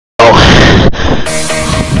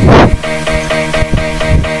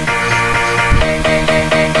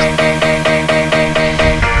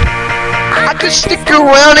stick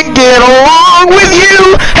around and get along with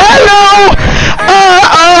you. Hello,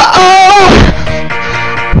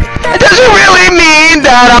 it doesn't really mean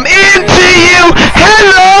that I'm into you.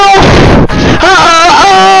 Hello,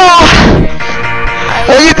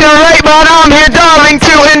 you do right, but I'm here, darling,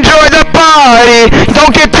 to enjoy the party.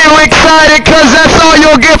 Don't get too excited, cause that's all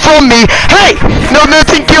you'll get from me. Hey, no, I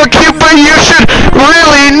think you're cute, but you should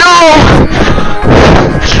really know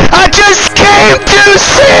I just came to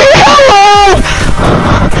say hello.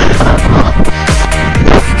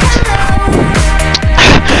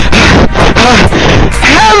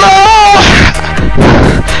 Hello.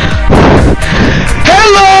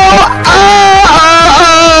 Hello.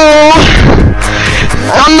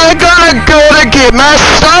 I'm not gonna get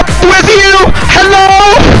messed up with you. Hello.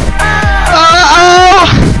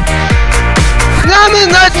 I'm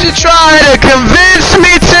not to try to convince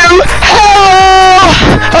me to. Hello.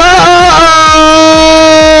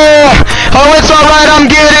 Oh, it's alright, I'm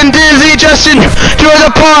getting dizzy, just enjoy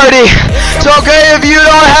the party. It's okay if you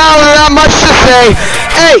don't have that much to say.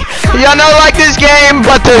 Hey, y'all know like this game,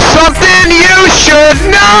 but there's something you should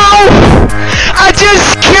know. I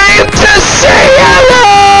just came to say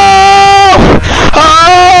hello.